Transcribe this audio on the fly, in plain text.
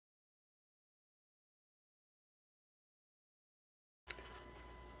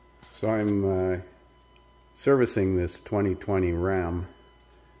So I'm servicing this 2020 Ram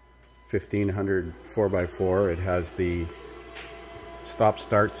 1500 4x4. It has the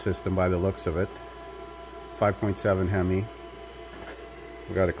stop-start system by the looks of it. 5.7 Hemi.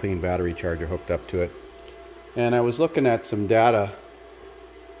 We've got a clean battery charger hooked up to it. And I was looking at some data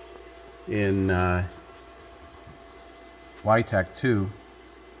in Witech 2.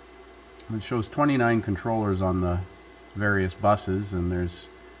 It shows 29 controllers on the various buses, and there's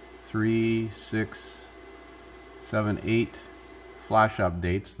 3, 6, 7, 8 flash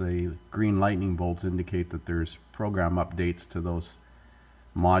updates. The green lightning bolts indicate that there's program updates to those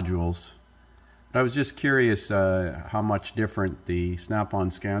modules. But I was just curious how much different the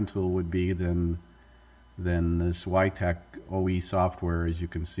snap-on scan tool would be than this Witech OE software. As you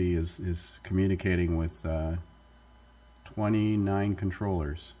can see, is communicating with 29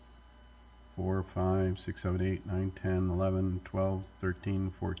 controllers. 4, 5, 6, 7, 8, 9, 10, 11, 12,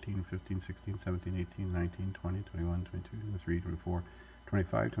 13, 14, 15, 16, 17, 18, 19, 20, 21, 22, 23, 24,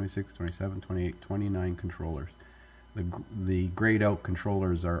 25, 26, 27, 28, 29 controllers. The grayed out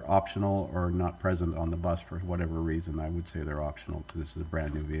controllers are optional or not present on the bus for whatever reason. I would say they're optional because this is a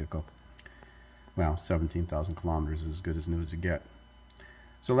brand new vehicle. Well, 17,000 kilometers is as good as new as you get.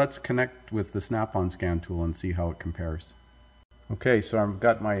 So let's connect with the snap-on scan tool and see how it compares. Okay, so I've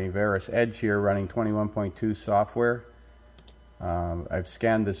got my Verus Edge here running 21.2 software. I've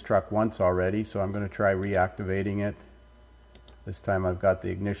scanned this truck once already, so I'm going to try reactivating it. This time I've got the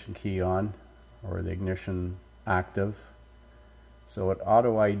ignition key on, or the ignition active. So it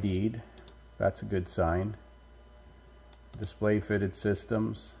auto ID'd. That's a good sign. Display fitted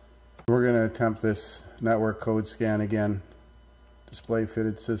systems. We're going to attempt this network code scan again. Display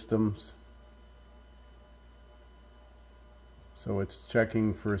fitted systems. So it's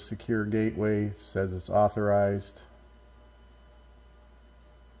checking for a secure gateway. It says it's authorized.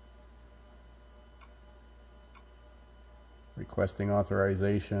 Requesting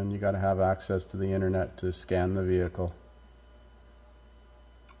authorization. You got to have access to the internet to scan the vehicle.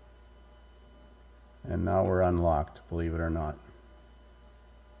 And now we're unlocked, believe it or not.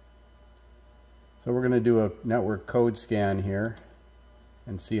 So we're going to do a network code scan here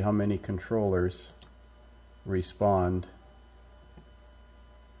and see how many controllers respond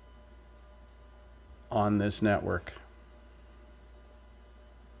on this network.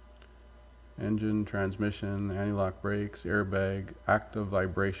 Engine, transmission, anti-lock brakes, airbag, active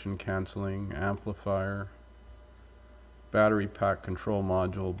vibration cancelling, amplifier, battery pack control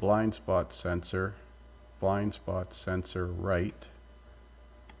module, blind spot sensor right,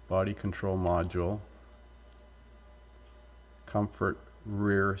 body control module, comfort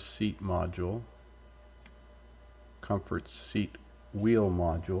rear seat module, comfort seat wheel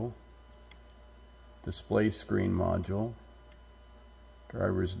module, display screen module,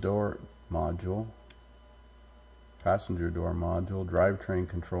 driver's door module, passenger door module, drivetrain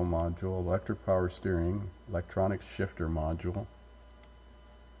control module, electric power steering, electronic shifter module,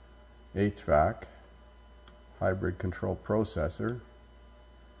 HVAC, hybrid control processor,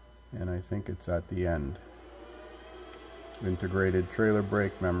 and I think it's at the end. Integrated trailer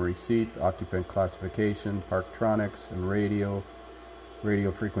brake, memory seat, occupant classification, parktronics, and radio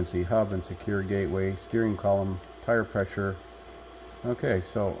frequency hub, and secure gateway, steering column, tire pressure. Okay,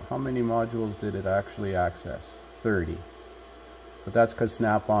 so how many modules did it actually access? 30. But that's because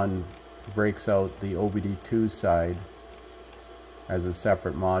Snap-on breaks out the OBD2 side as a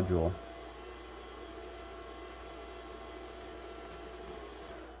separate module.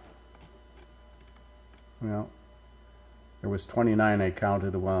 Well, there was 29 I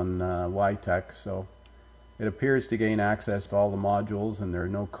counted on Witech, so it appears to gain access to all the modules, and there are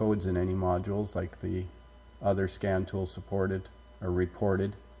no codes in any modules like the other scan tools supported or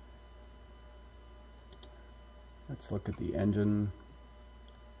reported. Let's look at the engine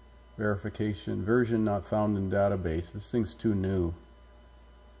verification. Version not found in database. This thing's too new.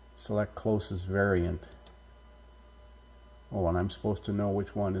 Select closest variant. Oh, and I'm supposed to know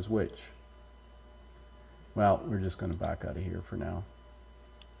which one is which. Well, we're just going to back out of here for now.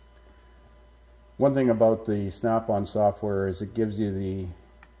 One thing about the Snap-on software is it gives you the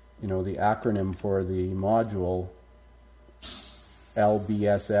acronym for the module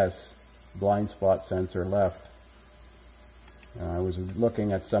LBSS, blind spot sensor left. I was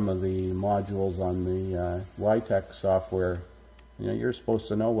looking at some of the modules on the Witech software. You're supposed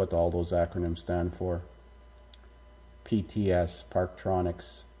to know what all those acronyms stand for. PTS,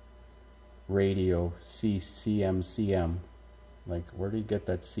 Parktronics, radio, CMCM. Like, where do you get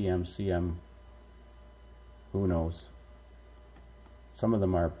that CMCM? Who knows? Some of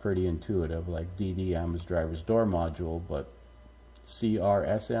them are pretty intuitive, like DDM is driver's door module, but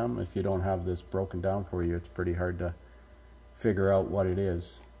CRSM. If you don't have this broken down for you, it's pretty hard to figure out what it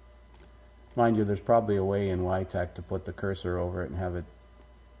is. Mind you, there's probably a way in Witech to put the cursor over it and have it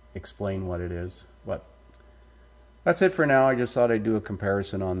explain what it is. But that's it for now. I just thought I'd do a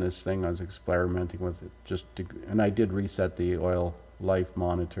comparison on this thing. I was experimenting with it and I did reset the oil life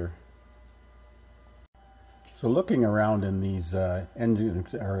monitor. So looking around in these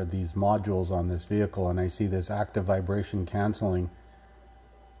these modules on this vehicle, and I see this active vibration cancellation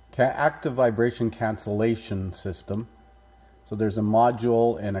system. So there's a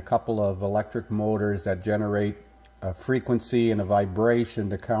module and a couple of electric motors that generate a frequency and a vibration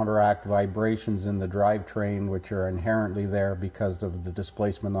to counteract vibrations in the drivetrain, which are inherently there because of the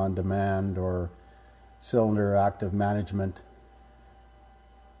displacement on demand or cylinder active management.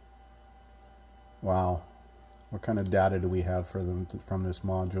 Wow. What kind of data do we have for them from this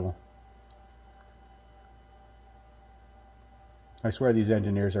module? I swear these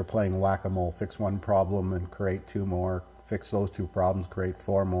engineers are playing whack-a-mole. Fix one problem and create two more. Fix those two problems, create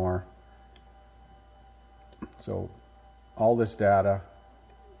four more. So all this data,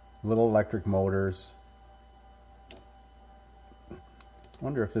 little electric motors.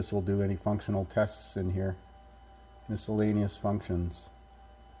 Wonder if this will do any functional tests in here. Miscellaneous functions.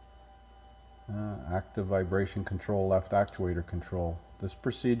 Active vibration control, left actuator control. This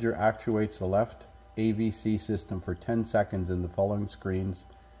procedure actuates the left AVC system for 10 seconds in the following screens.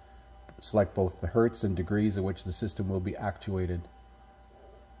 Select both the hertz and degrees at which the system will be actuated.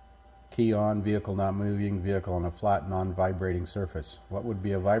 Key on, vehicle not moving, vehicle on a flat non-vibrating surface. What would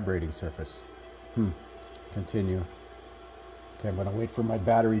be a vibrating surface? Continue. Okay, I'm going to wait for my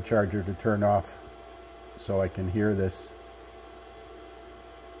battery charger to turn off so I can hear this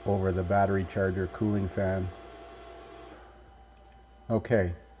over the battery charger cooling fan.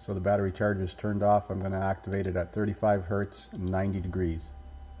 Okay, so the battery charger is turned off. I'm going to activate it at 35 hertz and 90 degrees.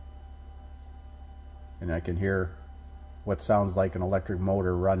 And I can hear what sounds like an electric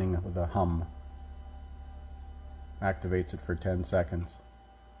motor running with a hum. Activates it for 10 seconds.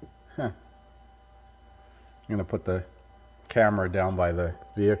 I'm going to put the camera down by the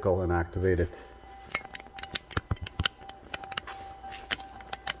vehicle and activate it.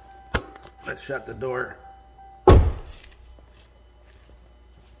 Let's shut the door.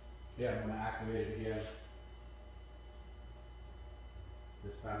 Yeah, I'm going to activate it again.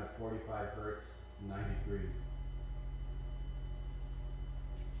 This time at 45 hertz, 90 degrees.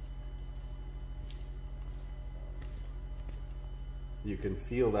 You can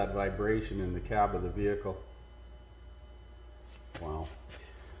feel that vibration in the cab of the vehicle. Wow.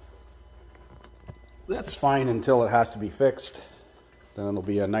 That's fine until it has to be fixed. Then it'll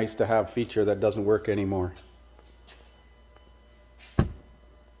be a nice to have feature that doesn't work anymore.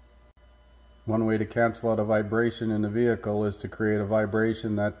 One way to cancel out a vibration in the vehicle is to create a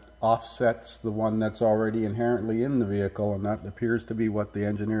vibration that offsets the one that's already inherently in the vehicle, and that appears to be what the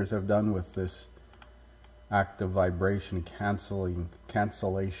engineers have done with this active vibration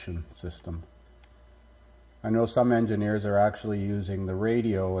cancellation system. I know some engineers are actually using the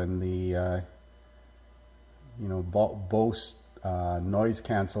radio and the Bose noise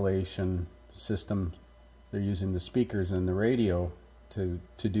cancellation system. They're using the speakers and the radio to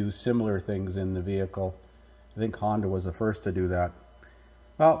do similar things in the vehicle. I think Honda was the first to do that.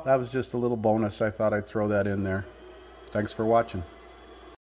 Well, that was just a little bonus. I thought I'd throw that in there. Thanks for watching.